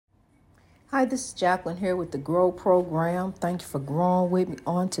Hi, this is Jacqueline here with the Grow Program. Thank you for growing with me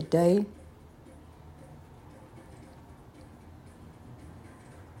on today.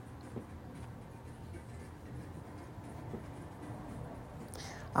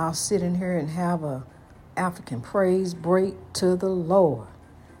 I'll sit in here and have a African praise break to the Lord.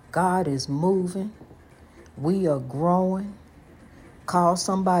 God is moving. We are growing. Call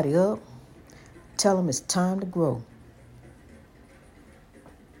somebody up. Tell them it's time to grow.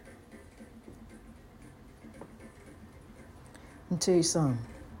 Let me tell you something.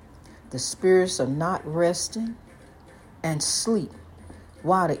 The spirits are not resting and sleep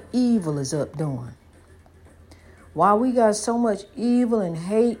while the evil is up doing. While we got so much evil and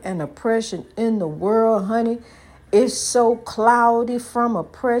hate and oppression in the world, honey, it's so cloudy from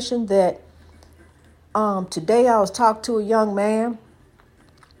oppression that today I was talking to a young man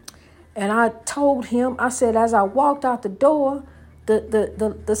and I told him, I said, as I walked out the door,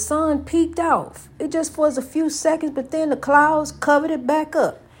 the sun peeked out. It just was a few seconds, but then the clouds covered it back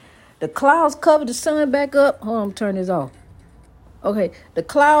up. The clouds covered the sun back up. Hold on, turn this off. Okay, the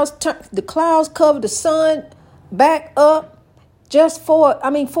clouds covered the sun back up just for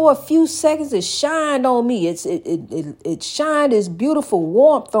a few seconds. It shined on me. It shined its beautiful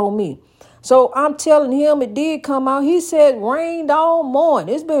warmth on me. So I'm telling him it did come out. He said it rained all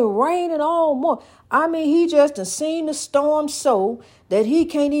morning. It's been raining all morning. He just done seen the storm so that he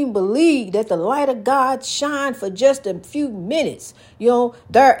can't even believe that the light of God shined for just a few minutes,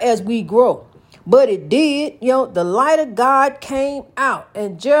 there as we grow. But it did, the light of God came out.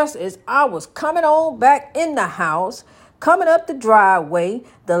 And just as I was coming on back in the house, coming up the driveway,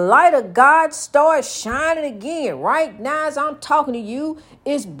 the light of God started shining again. Right now, as I'm talking to you,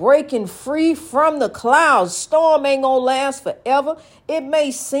 it's breaking free from the clouds. Storm ain't gonna last forever. It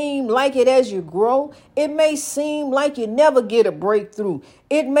may seem like it as you grow. It may seem like you never get a breakthrough.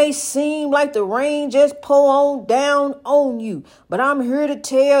 It may seem like the rain just pour on down on you. But I'm here to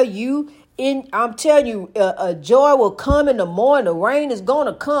tell you, I'm telling you, a joy will come in the morning. The rain is going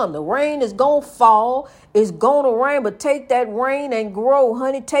to come. The rain is going to fall. It's going to rain. But take that rain and grow,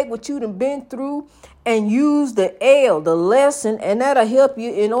 honey. Take what you done been through and use the the lesson, and that'll help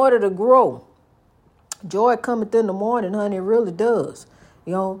you in order to grow. Joy cometh in the morning, honey. It really does.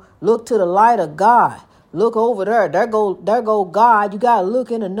 Look to the light of God. Look over there. There go God. You got to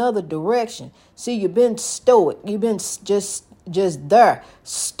look in another direction. See, you've been stoic. You've been just there,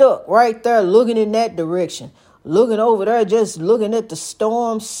 stuck right there, looking in that direction, looking over there, just looking at the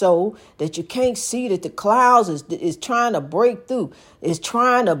storm so that you can't see that the clouds is trying to break through. It's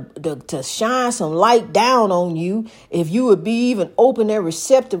trying to shine some light down on you. If you would be even open and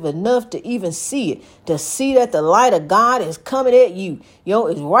receptive enough to even see it, to see that the light of God is coming at you.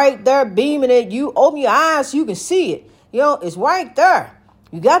 It's right there beaming at you. Open your eyes so you can see it. It's right there.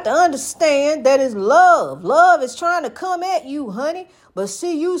 You got to understand that it's love. Love is trying to come at you, honey. But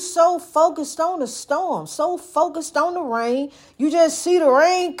see, you so focused on the storm, so focused on the rain. You just see the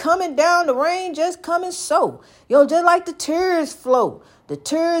rain coming down, the rain just coming so. Just like the tears flow. The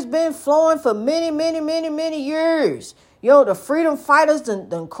tears been flowing for many, many, many, many years. The freedom fighters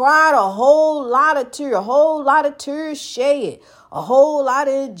done cried a whole lot of tears shed, a whole lot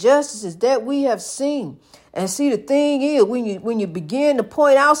of injustices that we have seen. And see, the thing is, when you begin to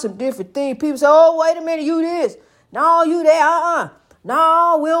point out some different things, people say, oh, wait a minute, you this. No, you that,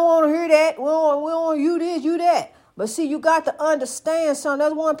 No, we don't want to hear that. We don't want you this, you that. But see, you got to understand something.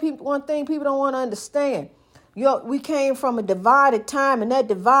 That's one thing people don't want to understand. We came from a divided time, and that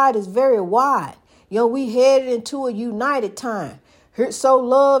divide is very wide. We headed into a united time.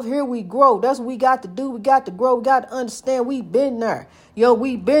 Here we grow. That's what we got to do. We got to grow. We got to understand we've been there.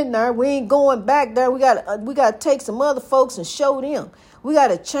 We've been there. We ain't going back there. We got to take some other folks and show them. We got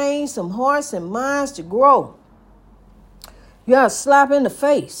to change some hearts and minds to grow. You got to slap in the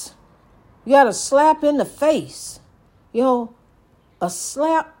face. You got to slap in the face. A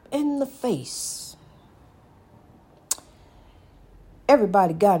slap in the face.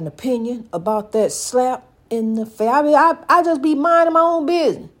 Everybody got an opinion about that slap in the face. I just be minding my own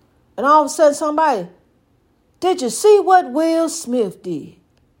business. And all of a sudden somebody, did you see what Will Smith did?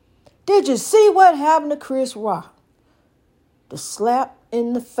 Did you see what happened to Chris Rock? The slap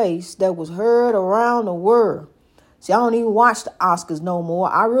in the face that was heard around the world. See, I don't even watch the Oscars no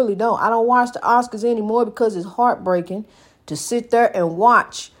more. I really don't. I don't watch the Oscars anymore because it's heartbreaking to sit there and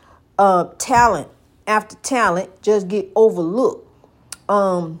watch talent after talent just get overlooked.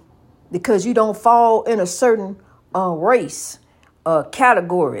 Because you don't fall in a certain race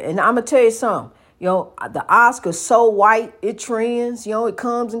category. And I'm going to tell you something. The Oscar's so white, it trends, it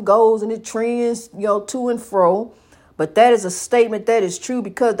comes and goes and it trends, to and fro. But that is a statement that is true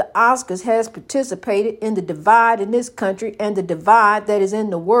because the Oscars has participated in the divide in this country and the divide that is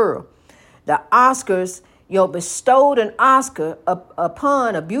in the world. The Oscars, bestowed an Oscar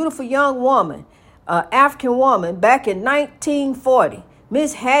upon a beautiful young woman, African woman, back in 1940.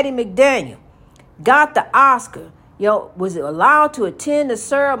 Miss Hattie McDaniel got the Oscar. Was allowed to attend the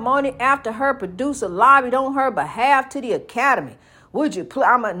ceremony after her producer lobbied on her behalf to the Academy. Would you?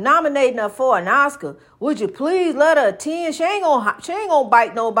 I'm nominating her for an Oscar. Would you please let her attend? She ain't gonna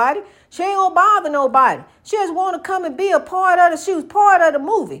bite nobody. She ain't gonna bother nobody. She just want to come and be a part of she was part of the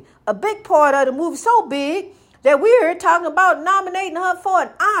movie, a big part of the movie, so big that we're here talking about nominating her for an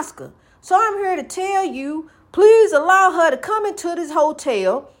Oscar. So I'm here to tell you, please allow her to come into this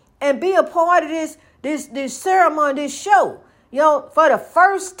hotel and be a part of this ceremony, this show. For the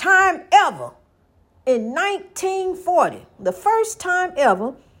first time ever. In 1940, the first time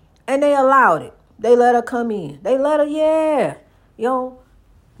ever, and they allowed it. They let her come in. They let her,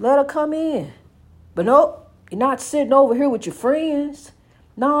 let her come in. But nope, you're not sitting over here with your friends.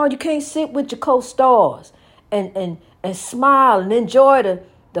 No, you can't sit with your co-stars and smile and enjoy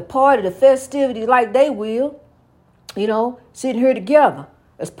the party, the festivities like they will. Sitting here together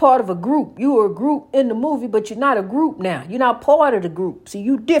as part of a group. You were a group in the movie, but you're not a group now. You're not part of the group. See,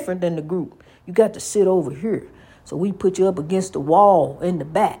 you different than the group. You got to sit over here. So we put you up against the wall in the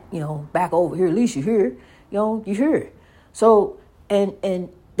back, back over here. At least you're here. You're here. So, and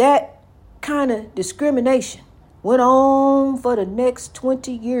that kind of discrimination went on for the next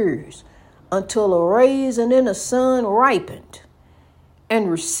 20 years until a raisin in the sun ripened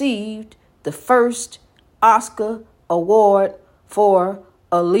and received the first Oscar award for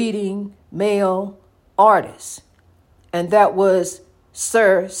a leading male artist. And that was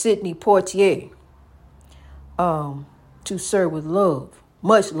Sir Sidney Poitier. To Sir with love,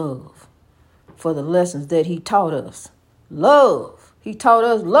 much love, for the lessons that he taught us. Love. He taught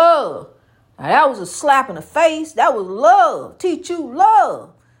us love. Now, that was a slap in the face. That was love. Teach you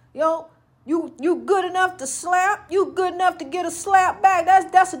love. You good enough to slap. You good enough to get a slap back.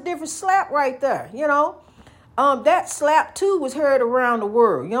 That's a different slap right there. That slap too was heard around the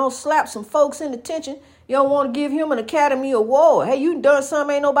world. Slap some folks in attention. You don't want to give him an Academy Award. Hey, you done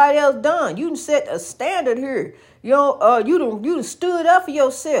something ain't nobody else done. You done set a standard here. You done stood up for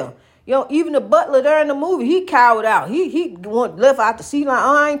yourself. Even the butler there in the movie, he cowered out. He left out the seat like,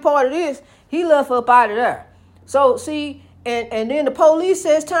 I ain't part of this. He left up out of there. So see, and then the police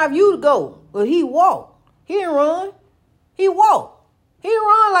says it's time for you to go. But he walked. He didn't run. He walked. He didn't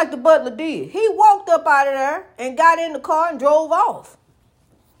run like the butler did. He walked up out of there and got in the car and drove off.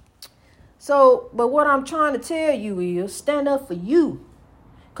 So, but what I'm trying to tell you is stand up for you.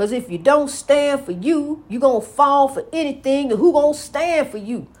 Because if you don't stand for you, you're going to fall for anything. And who going to stand for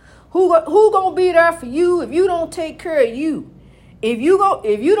you? Who going to be there for you if you don't take care of you? If you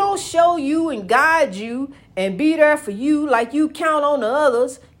don't show you and guide you and be there for you like you count on the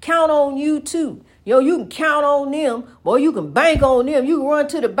others, count on you too. You can count on them, or you can bank on them. You can run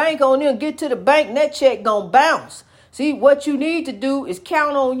to the bank on them, get to the bank, and that check going to bounce. See, what you need to do is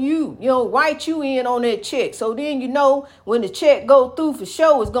count on you. Write you in on that check. So then when the check go through for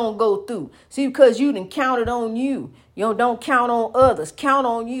sure, it's going to go through. See, because you done counted on you. Don't count on others. Count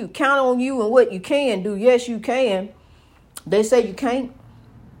on you. Count on you and what you can do. Yes, you can. They say you can't.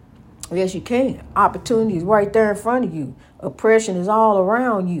 Yes, you can. Opportunity is right there in front of you. Oppression is all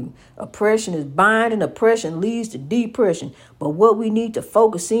around you. Oppression is binding. Oppression leads to depression. But what we need to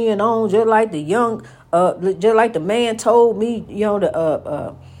focus in on, just like the man told me,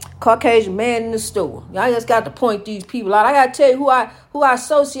 the Caucasian man in the store. I just got to point these people out. I got to tell you who I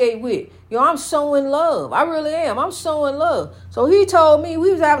associate with. I'm so in love. I really am. I'm so in love. So he told me,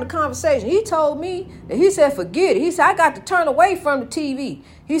 we was having a conversation. He told me that he said, forget it. He said, I got to turn away from the TV.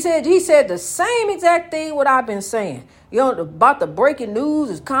 He said the same exact thing what I've been saying. About the breaking news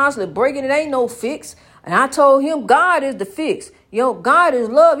is constantly breaking. It ain't no fix. And I told him God is the fix. God is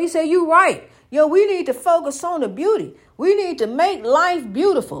love. He said, you right. We need to focus on the beauty. We need to make life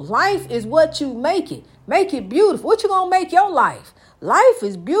beautiful. Life is what you make it. Make it beautiful. What you gonna make your life? Life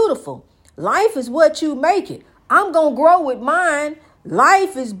is beautiful. Life is what you make it. I'm going to grow with mine.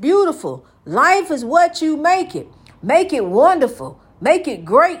 Life is beautiful. Life is what you make it. Make it wonderful. Make it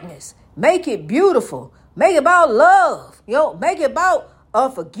greatness. Make it beautiful. Make it about love. Make it about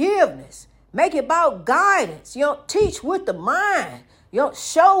forgiveness. Make it about guidance. Teach with the mind.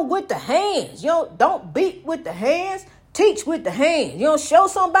 Show with the hands. Don't beat with the hands. Teach with the hands. Show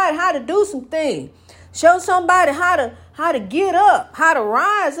somebody how to do some things. Show somebody how to get up, how to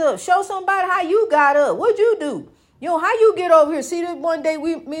rise up. Show somebody how you got up. What'd you do? You know, how you get over here? See, this one day,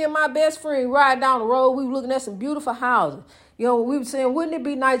 me and my best friend riding down the road. We were looking at some beautiful houses. You know, we were saying, wouldn't it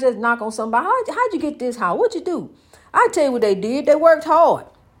be nice just knock on somebody? How'd you get this house? What'd you do? I tell you what they did. They worked hard.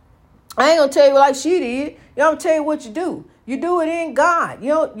 I ain't gonna tell you like she did. You know, I'm gonna tell you what you do. You do it in God. You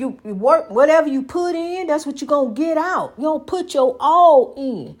know, you work whatever you put in. That's what you're gonna get out. You don't put your all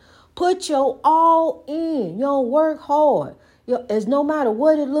in. Put your all in. You don't work hard. You know, it's no matter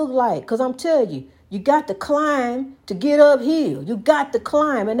what it look like. Cause I'm telling you, you got to climb to get uphill. You got to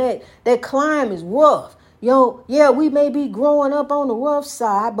climb, and that climb is rough. Yo, yeah, we may be growing up on the rough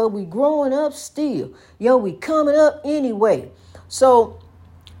side, but we growing up still. Yo, we coming up anyway. So,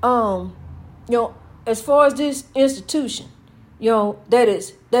 as far as this institution, that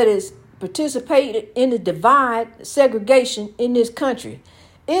is participated in the divide, segregation in this country.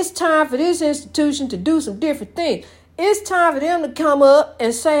 It's time for this institution to do some different things. It's time for them to come up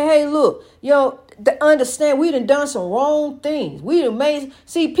and say, hey, look, to understand we done some wrong things. We done made,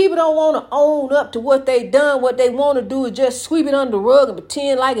 see, people don't want to own up to what they done. What they want to do is just sweep it under the rug and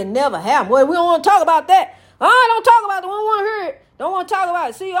pretend like it never happened. Well, we don't want to talk about that. Don't talk about it. We don't want to hear it. Don't want to talk about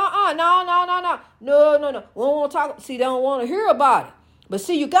it. See, no. We don't want to talk. See, they don't want to hear about it. But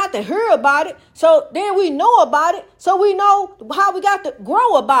see, you got to hear about it. So then we know about it. So we know how we got to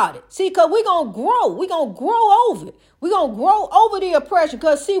grow about it. See, because we're going to grow. We're going to grow over it. We're going to grow over the oppression.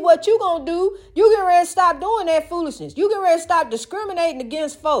 Because see, what you going to do, you get ready to stop doing that foolishness. You get ready to stop discriminating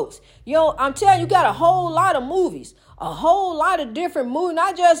against folks. I'm telling you, got a whole lot of movies. A whole lot of different movies.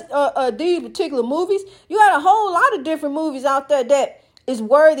 Not just these particular movies. You got a whole lot of different movies out there that is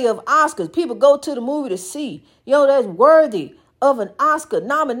worthy of Oscars. People go to the movie to see. That's worthy of an Oscar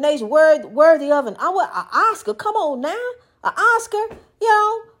nomination, worthy of an Oscar. Come on now, an Oscar.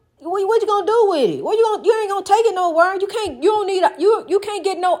 What you gonna do with it? You ain't gonna take it nowhere. You can't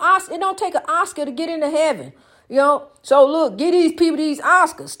get no Oscar. It don't take an Oscar to get into heaven. So look, get these people these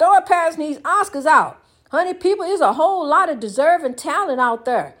Oscars. Start passing these Oscars out, honey. People, there's a whole lot of deserving talent out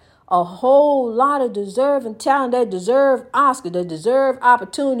there. A whole lot of deserving talent that deserve Oscars, that deserve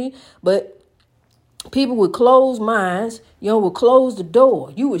opportunity, but people with closed minds, will close the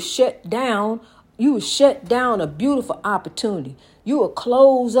door. You would shut down a beautiful opportunity. You will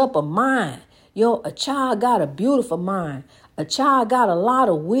close up a mind. A child got a beautiful mind. A child got a lot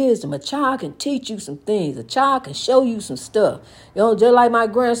of wisdom. A child can teach you some things. A child can show you some stuff. Just like my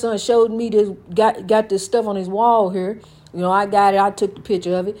grandson showed me this, got this stuff on his wall here. I got it. I took the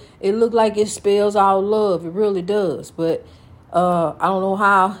picture of it. It looked like it spells out love. It really does. But I don't know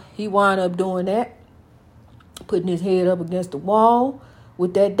how he wound up doing that. Putting his head up against the wall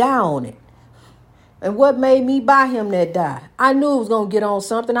with that die on it. And what made me buy him that die? I knew it was going to get on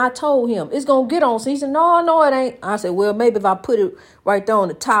something. I told him, it's going to get on something. He said, no, it ain't. I said, well, maybe if I put it right there on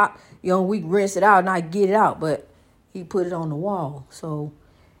the top, we can rinse it out and I get it out. But he put it on the wall. So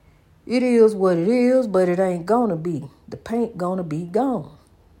it is what it is, but it ain't going to be. The paint going to be gone.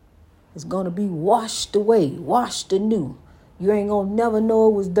 It's going to be washed away, washed anew. You ain't going to never know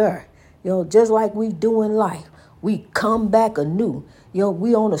it was there. Just like we do in life, we come back anew.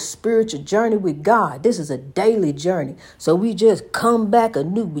 We on a spiritual journey with God. This is a daily journey. So we just come back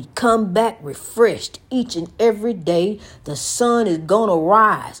anew. We come back refreshed each and every day. The sun is going to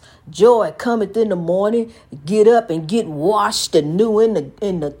rise. Joy cometh in the morning. Get up and get washed anew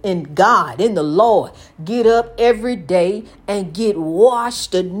in God, in the Lord. Get up every day and get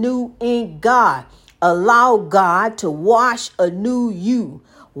washed anew in God. Allow God to wash anew you.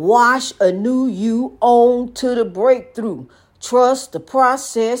 Wash anew you on to the breakthrough. Trust the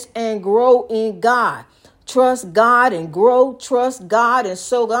process and grow in God. Trust God and grow. Trust God. And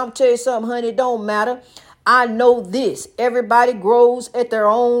so I'm telling you something, honey, it don't matter. I know this. Everybody grows at their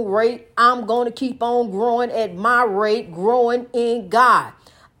own rate. I'm going to keep on growing at my rate, growing in God.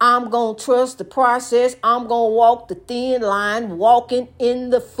 I'm going to trust the process. I'm going to walk the thin line, walking in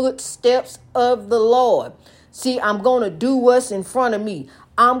the footsteps of the Lord. See, I'm going to do what's in front of me.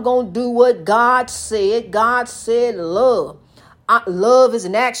 I'm going to do what God said. God said love. Love is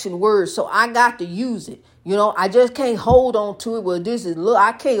an action word, so I got to use it. I just can't hold on to it. Well, this is love.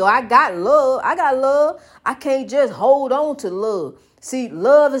 I got love. I can't just hold on to love. See,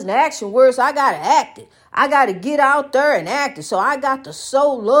 love is an action word, so I got to act it. I got to get out there and act it. So I got to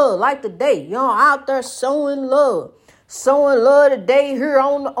sow love like today. Out there sowing love. Sowing love today here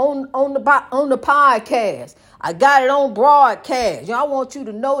on the podcast. I got it on broadcast. I want you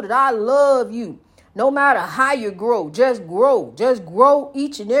to know that I love you. No matter how you grow, just grow. Just grow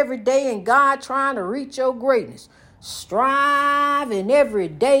each and every day in God, trying to reach your greatness. Striving every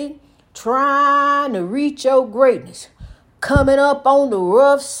day, trying to reach your greatness. Coming up on the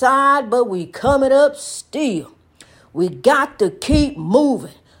rough side, but we coming up still. We got to keep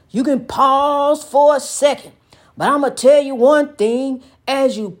moving. You can pause for a second, but I'm going to tell you one thing.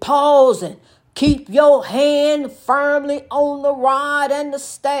 As you pause and keep your hand firmly on the rod and the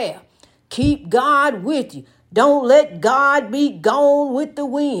staff, keep God with you. Don't let God be gone with the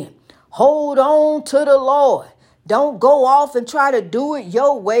wind. Hold on to the Lord. Don't go off and try to do it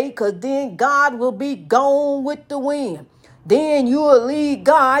your way, because then God will be gone with the wind. Then you'll leave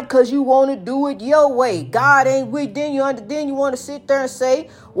God because you want to do it your way. God ain't with you. Then you want to sit there and say,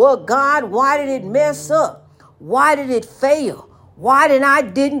 well, God, why did it mess up? Why did it fail? Why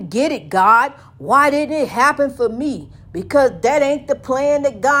didn't get it, God? Why didn't it happen for me? Because that ain't the plan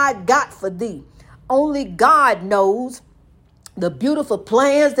that God got for thee. Only God knows the beautiful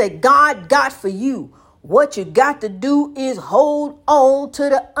plans that God got for you. What you got to do is hold on to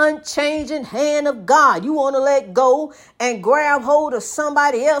the unchanging hand of God. You want to let go and grab hold of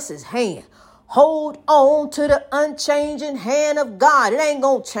somebody else's hand. Hold on to the unchanging hand of God. It ain't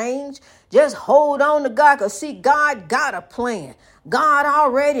going to change. Just hold on to God, because see, God got a plan. God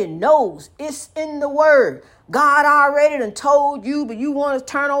already knows. It's in the word. God already done told you, but you want to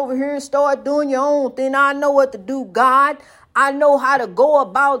turn over here and start doing your own thing. I know what to do, God. I know how to go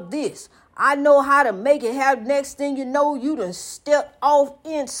about this. I know how to make it happen. Next thing you know, you done stepped off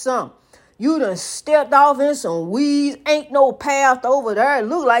in some. You done stepped off in some weeds. Ain't no path over there. It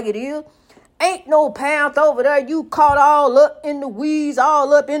look like it is. Ain't no path over there. You caught all up in the weeds,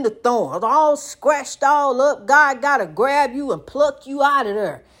 all up in the thorns, all scratched all up. God got to grab you and pluck you out of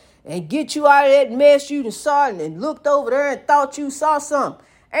there and get you out of that mess you done saw and looked over there and thought you saw something.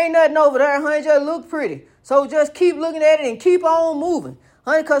 Ain't nothing over there, honey. Just look pretty. So just keep looking at it and keep on moving,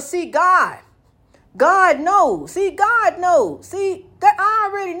 honey, because see, God knows. See, God knows. See, that I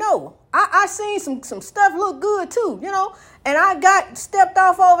already know. I seen some stuff look good too, and I got stepped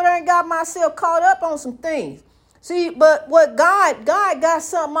off over there and got myself caught up on some things. See, but what God got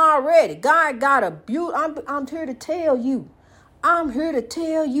something already. God got a beauty. I'm here to tell you. I'm here to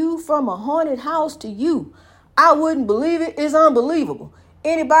tell you from a haunted house to you. I wouldn't believe it. It's unbelievable.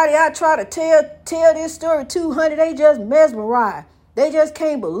 Anybody I try to tell this story to, honey, they just mesmerized. They just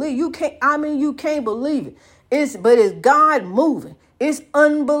can't believe. You can't believe it. But it's God moving. It's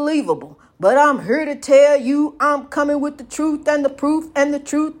unbelievable. But I'm here to tell you, I'm coming with the truth and the proof, and the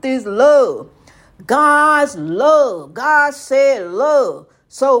truth is love. God's love. God said love.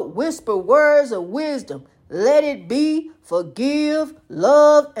 So whisper words of wisdom. Let it be, forgive,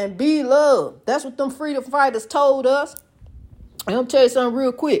 love, and be loved. That's what them freedom fighters told us. And I'm tell you something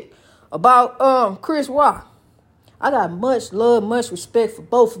real quick about Chris Rock. I got much love, much respect for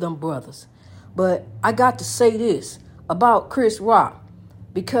both of them brothers. But I got to say this about Chris Rock,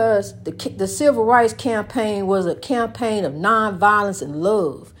 because the Civil Rights Campaign was a campaign of nonviolence and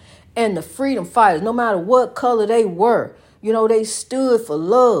love. And the freedom fighters, no matter what color they were, they stood for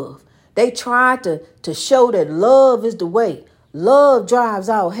love. They tried to show that love is the way. Love drives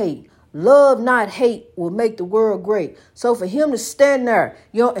out hate. Love, not hate, will make the world great. So for him to stand there,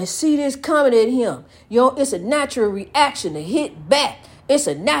 and see this coming at him, it's a natural reaction to hit back. It's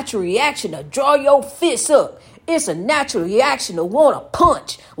a natural reaction to draw your fists up. It's a natural reaction to want to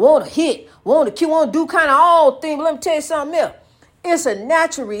punch, want to hit, want to kill, want to do kind of all things. But let me tell you something else. It's a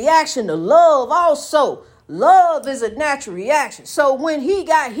natural reaction to love also. Love is a natural reaction. So when he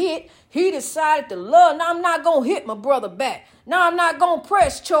got hit, he decided to love. Now, I'm not going to hit my brother back. Now, I'm not going to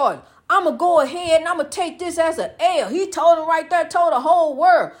press charge. I'm going to go ahead and I'm going to take this as an L. He told him right there, told the whole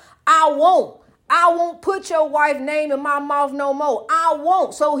world, I won't put your wife's name in my mouth no more. I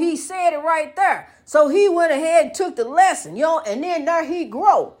won't. So he said it right there. So he went ahead and took the lesson, and then there he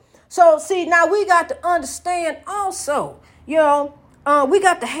grow. So see, now we got to understand also, we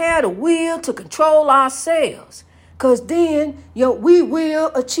got to have the will to control ourselves. Because then, we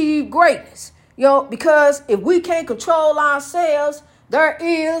will achieve greatness. Because if we can't control ourselves, there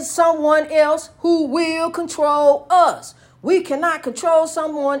is someone else who will control us. We cannot control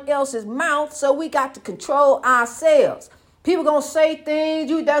someone else's mouth, so we got to control ourselves. People gonna say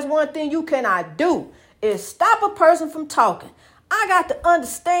things, that's one thing you cannot do, is stop a person from talking. I got to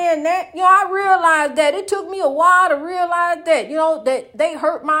understand that. I realized that. It took me a while to realize that, that they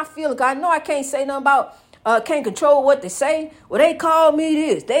hurt my feelings. I know I can't say nothing about, can't control what they say. Well, they called me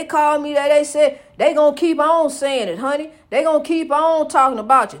this. They called me that. They said they going to keep on saying it, honey. They going to keep on talking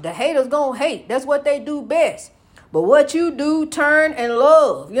about you. The haters going to hate. That's what they do best. But what you do, turn and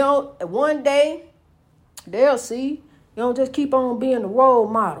love. One day they'll see. Just keep on being the role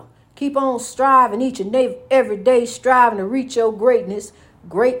model. Keep on striving each and every day, striving to reach your greatness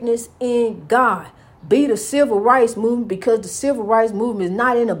in God. Be the civil rights movement, because the civil rights movement is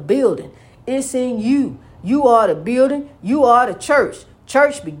not in a building. It's in you. You are the building. You are the church.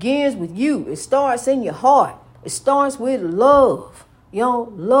 Church begins with you. It starts in your heart. It starts with love.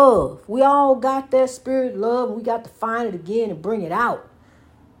 Love. We all got that spirit, love, and we got to find it again and bring it out.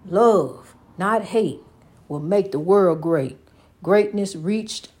 Love, not hate, will make the world great. Greatness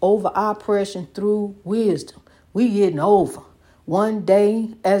reached over oppression through wisdom. We getting over. One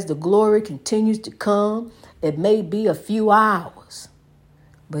day, as the glory continues to come, it may be a few hours,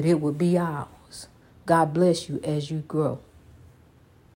 but it will be ours. God bless you as you grow.